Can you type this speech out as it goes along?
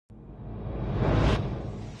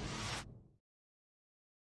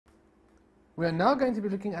We are now going to be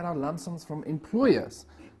looking at our lump sums from employers.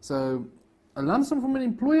 So a lump sum from an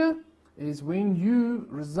employer is when you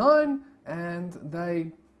resign and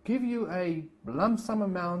they give you a lump sum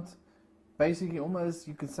amount, basically almost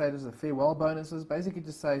you could say it as a farewell bonuses, basically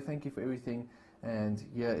just say thank you for everything and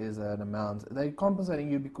here is an amount. They're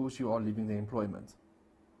compensating you because you are leaving the employment.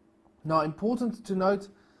 Now, important to note,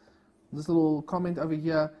 this little comment over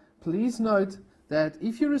here, please note that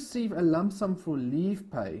if you receive a lump sum for leave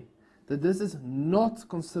pay, that this is not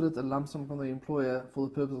considered a lump sum from the employer for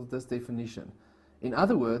the purpose of this definition. In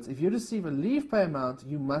other words, if you receive a leave pay amount,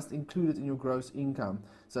 you must include it in your gross income,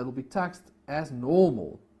 so it will be taxed as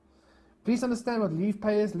normal. Please understand what leave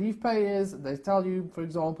pay is. Leave pay is, they tell you, for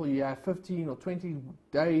example, you have 15 or 20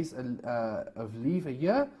 days of leave a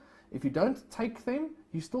year. If you don't take them,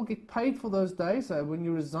 you still get paid for those days. So when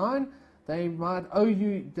you resign, they might owe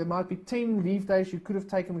you, there might be 10 leave days you could have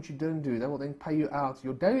taken which you didn't do. They will then pay you out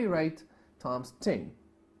your daily rate times 10.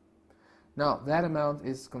 Now, that amount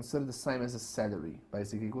is considered the same as a salary,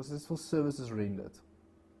 basically, because it's for services rendered.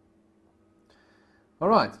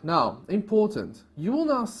 Alright, now, important. You will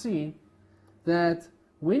now see that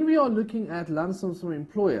when we are looking at lump sums from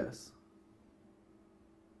employers,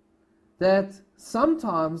 that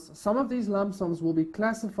sometimes some of these lump sums will be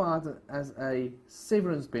classified as a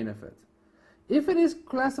severance benefit. If it is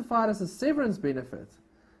classified as a severance benefit,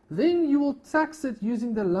 then you will tax it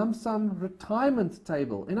using the lump sum retirement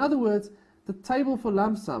table. In other words, the table for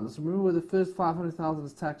lump sums, remember the first 500,000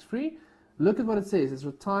 is tax-free, look at what it says, it's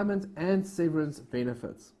retirement and severance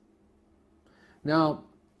benefits. Now,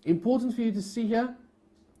 important for you to see here,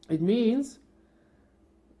 it means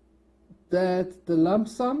that the lump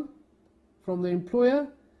sum from the employer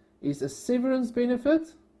is a severance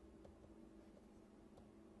benefit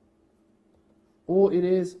or it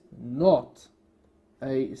is not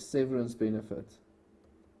a severance benefit.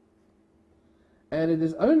 And it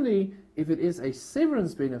is only if it is a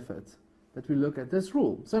severance benefit that we look at this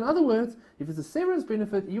rule. So in other words, if it's a severance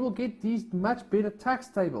benefit, you will get these much better tax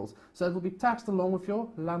tables. So it will be taxed along with your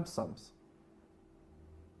lump sums.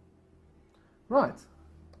 Right,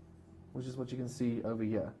 which is what you can see over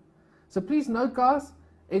here. So please note, guys,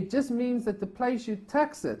 it just means that the place you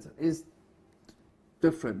tax it is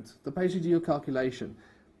different, the place you do your calculation.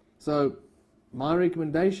 So my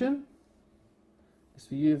recommendation is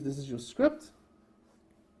for you, if this is your script,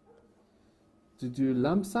 to do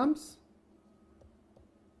lump sums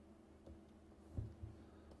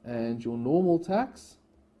and your normal tax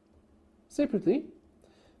separately,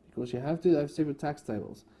 because you have to have separate tax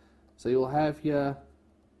tables. So you'll have here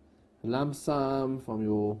a lump sum from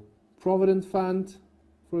your Provident Fund,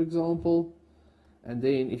 for example, and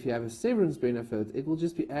then if you have a severance benefit, it will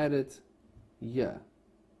just be added here.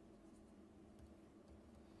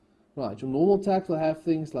 Right, your normal tax will have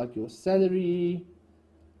things like your salary,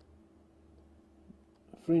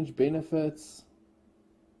 fringe benefits,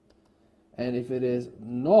 and if it is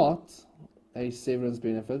not a severance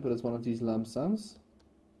benefit, but it's one of these lump sums,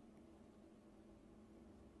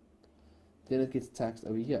 then it gets taxed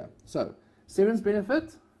over here. So, severance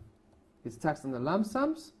benefit gets taxed on the lump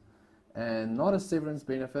sums, and not a severance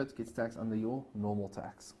benefit gets taxed under your normal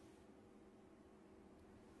tax.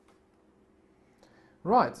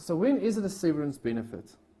 Right, so when is it a severance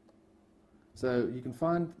benefit? So you can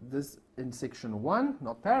find this in section 1,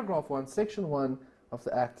 not paragraph 1, section 1 of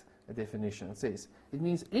the Act, a definition. It says, it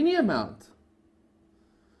means any amount.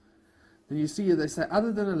 Then you see they say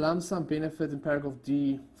other than a lump sum benefit in paragraph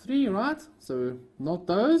D3, right? So not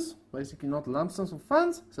those, basically not lump sums of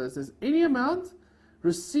funds. So it says any amount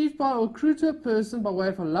received by or accrued to a person by way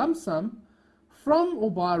of a lump sum from or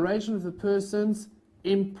by arrangement of the person's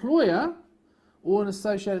employer or an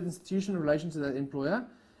associated institution in relation to that employer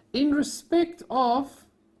in respect of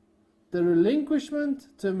the relinquishment,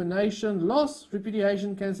 termination, loss,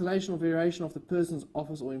 repudiation, cancellation or variation of the person's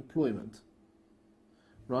office or employment.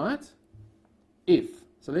 Right? If.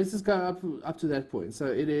 So let's just go up to that point. So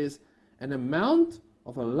it is an amount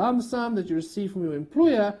of a lump sum that you receive from your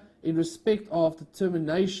employer in respect of the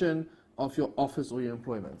termination of your office or your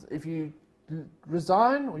employment. If you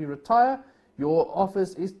resign or you retire, your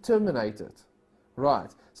office is terminated.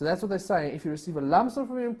 Right. So that's what they're saying. If you receive a lump sum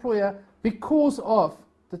from your employer because of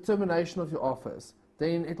the termination of your office,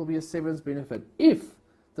 then it will be a severance benefit if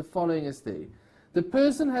the following is there. The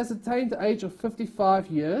person has attained the age of 55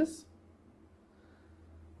 years,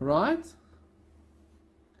 right?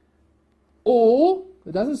 Or,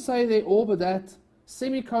 it doesn't say there or, but that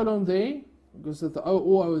semicolon there, because the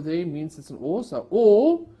or over there means it's an or, so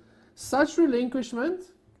or, such relinquishment,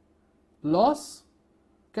 loss,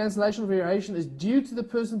 cancellation or variation is due to the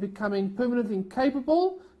person becoming permanently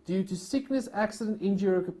incapable due to sickness, accident,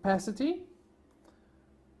 injury, or capacity,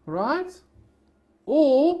 right?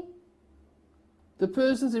 Or the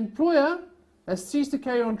person's employer has ceased to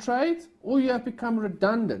carry on trade, or you have become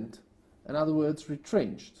redundant, in other words,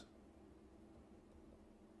 retrenched.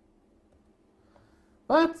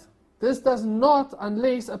 But this does not,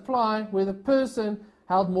 unless, apply where the person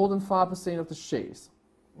held more than 5% of the shares.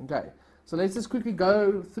 Okay, so let's just quickly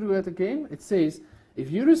go through it again. It says,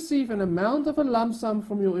 if you receive an amount of a lump sum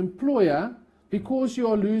from your employer because you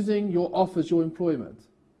are losing your office, your employment,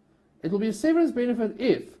 it will be a severance benefit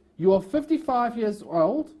if you are 55 years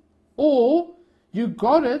old, or you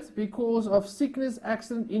got it because of sickness,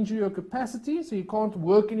 accident, injury, or capacity, so you can't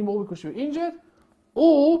work anymore because you're injured,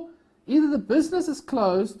 or either the business is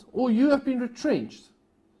closed or you have been retrenched.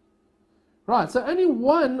 Right, so only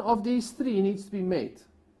one of these three needs to be met.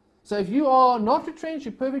 So if you are not retrenched,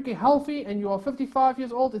 you're perfectly healthy, and you are 55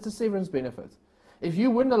 years old, it's a severance benefit. If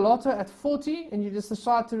you win the lotto at 40 and you just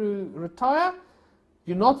decide to retire,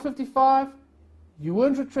 you're not 55, you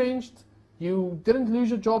weren't retrenched, you didn't lose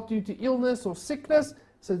your job due to illness or sickness,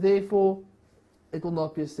 so therefore it will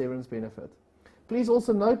not be a severance benefit. Please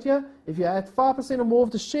also note here, if you had 5% or more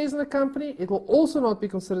of the shares in the company, it will also not be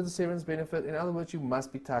considered a severance benefit. In other words, you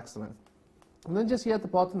must be taxed on it. And then just here at the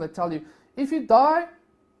bottom they tell you, if you die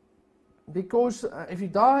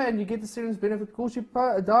and you get the severance benefit because you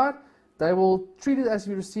died, they will treat it as if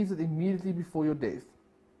you received it immediately before your death.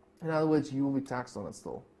 In other words, you will be taxed on it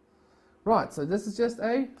still. Right, so this is just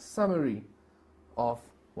a summary of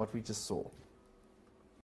what we just saw.